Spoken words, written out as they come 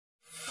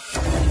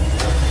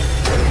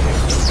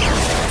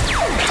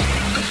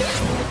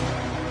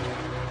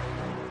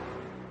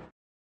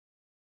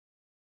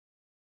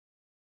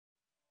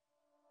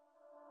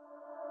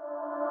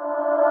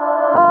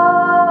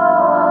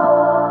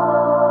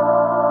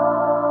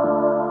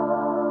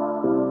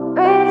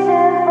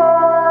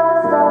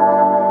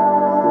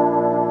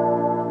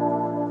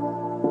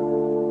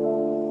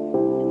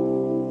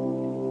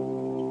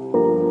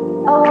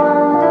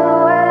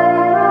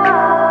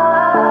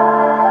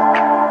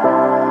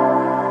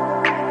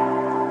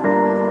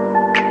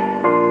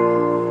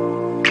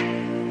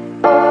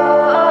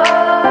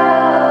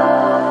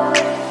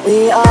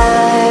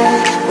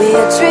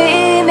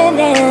dreaming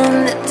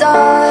in the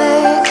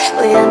dark.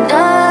 We are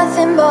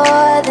nothing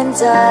more than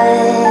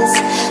dust.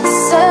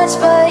 Search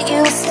but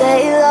you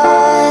stay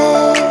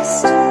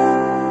lost.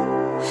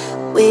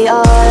 We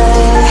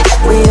are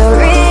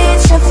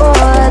reaching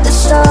for the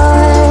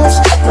stars,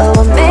 but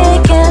we're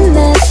making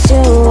this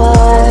too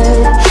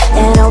hard.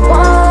 And I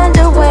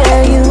wonder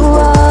where you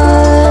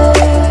are.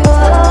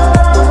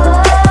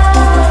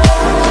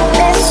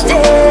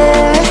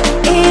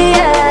 Mysterious,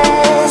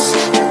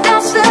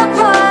 that's the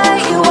part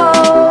you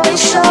always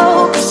show.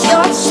 'Cause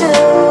you're too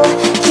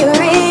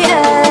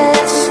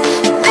curious.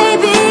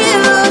 Maybe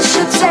you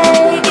should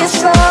take it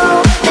slow.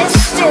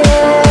 Mysterious,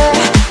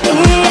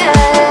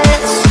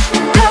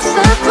 that's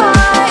the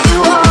part you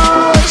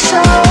always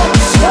show.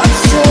 'Cause you're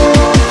too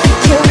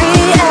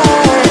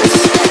curious.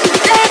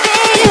 Maybe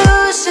you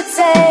should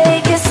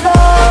take it slow.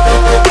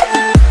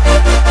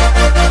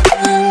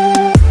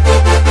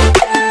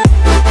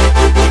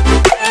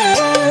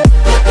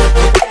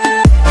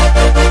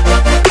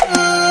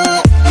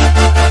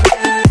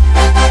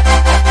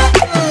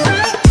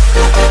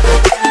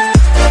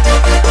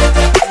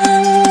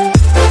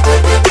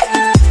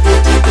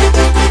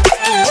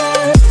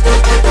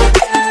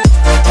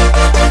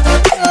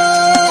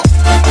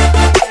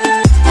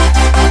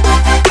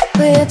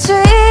 We're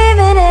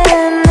dreaming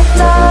in the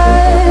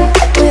dark.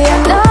 We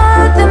are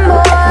nothing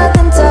more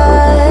than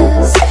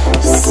dust.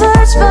 You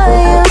search but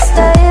you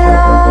stay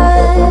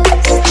lost.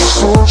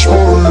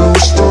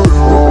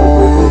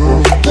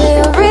 We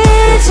are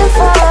reaching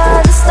for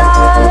the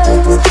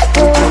stars,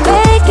 but we're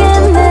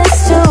making this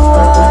too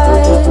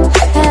hard.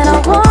 And I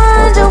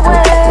wonder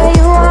where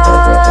you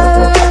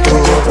are.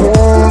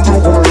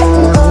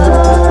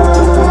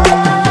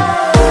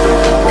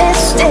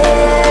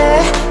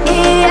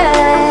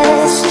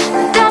 Mysterious,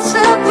 that's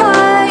the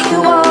part you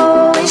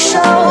always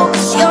show.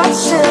 'Cause you're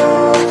too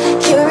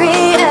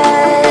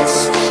curious.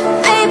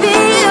 Maybe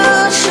you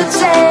should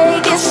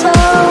take it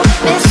slow.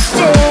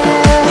 Mysterious,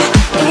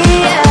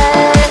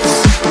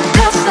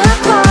 that's the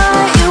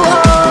part you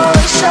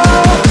always show.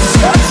 'Cause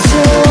you're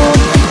too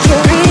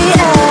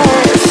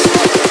curious.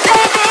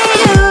 Maybe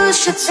you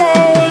should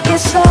take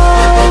it slow.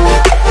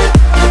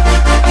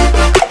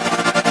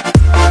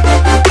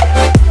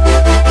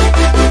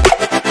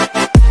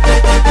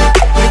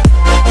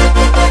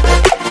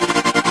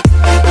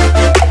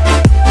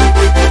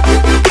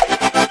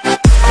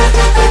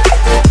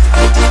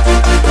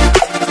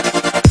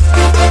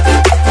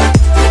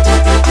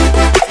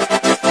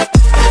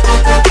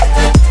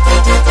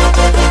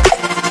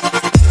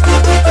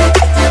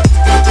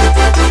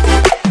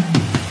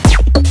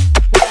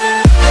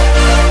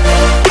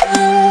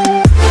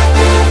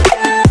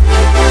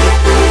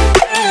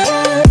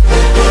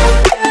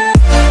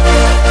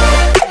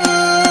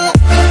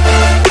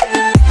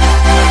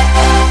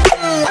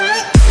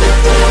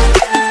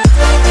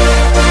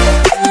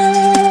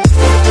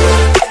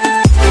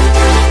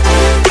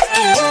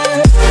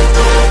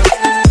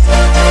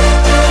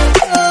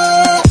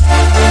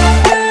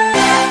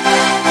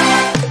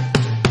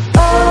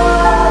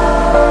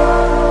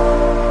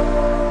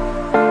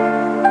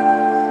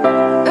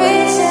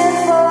 Reaching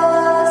for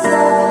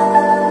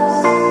stars.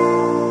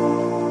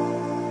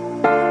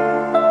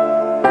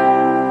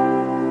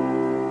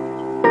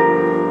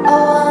 I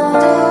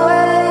wonder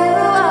where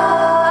you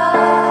are.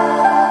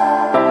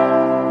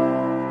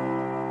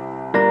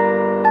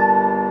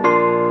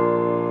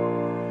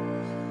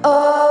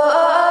 Oh.